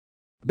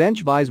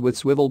Bench vise with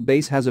swivel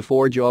base has a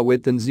 4-jaw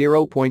width and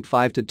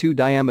 0.5 to 2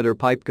 diameter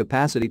pipe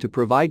capacity to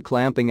provide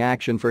clamping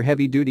action for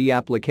heavy-duty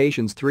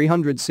applications.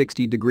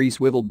 360-degree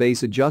swivel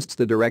base adjusts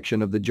the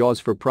direction of the jaws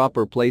for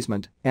proper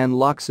placement and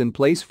locks in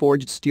place.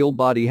 Forged steel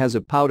body has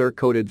a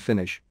powder-coated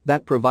finish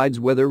that provides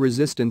weather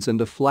resistance and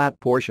a flat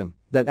portion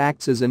that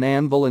acts as an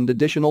anvil and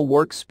additional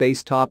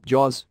workspace. Top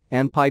jaws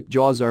and pipe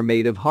jaws are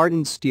made of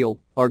hardened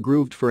steel, are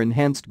grooved for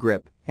enhanced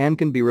grip, and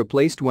can be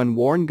replaced when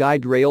worn.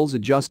 Guide rails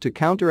adjust to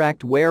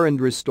counteract wear and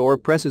restore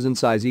precision.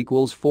 Size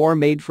equals 4.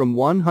 Made from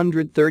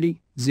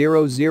 130,000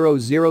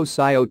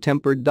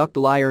 Austempered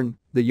ductile iron,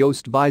 the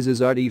Yost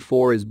Vises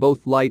ADI-4 is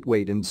both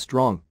lightweight and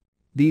strong.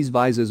 These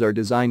vises are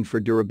designed for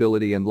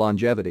durability and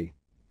longevity.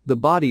 The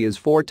body is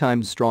 4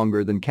 times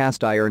stronger than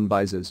cast iron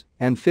vises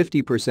and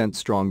 50%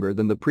 stronger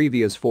than the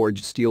previous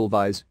forged steel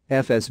vise,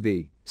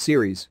 FSV,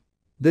 series.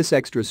 This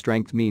extra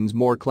strength means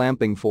more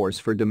clamping force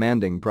for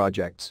demanding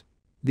projects.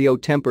 The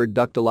Austempered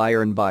ductile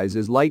iron vise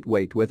is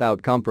lightweight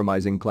without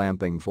compromising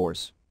clamping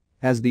force.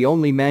 As the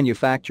only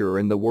manufacturer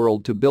in the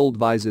world to build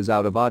vises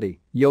out of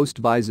ADI, Yost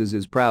Vises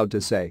is proud to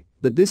say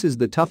that this is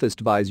the toughest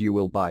vise you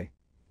will buy.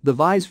 The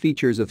vise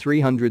features a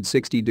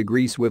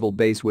 360-degree swivel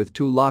base with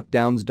 2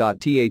 lockdowns.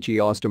 The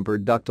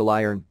Austempered Ductile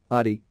Iron,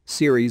 ADI,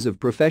 series of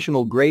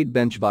professional-grade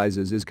bench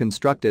vises is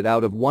constructed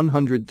out of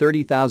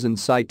 130,000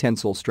 SI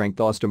tensile strength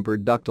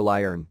Austempered Ductile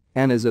Iron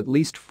and is at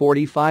least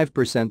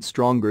 45%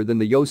 stronger than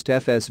the Yost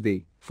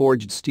FSV,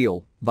 forged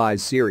steel,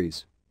 vise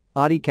series.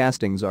 ADI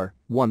castings are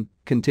 1.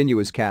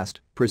 Continuous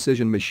cast,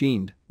 precision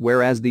machined,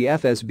 whereas the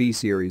FSV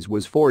series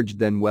was forged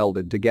then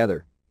welded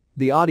together.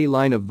 The ADI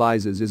line of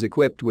vises is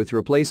equipped with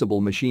replaceable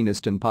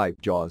machinist and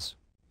pipe jaws.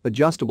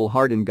 Adjustable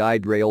hardened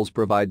guide rails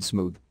provide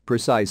smooth,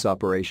 precise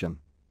operation.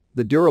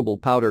 The durable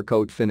powder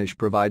coat finish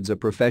provides a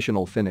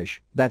professional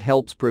finish that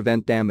helps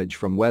prevent damage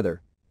from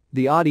weather.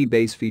 The ADI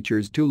base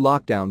features 2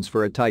 lockdowns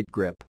for a tight grip.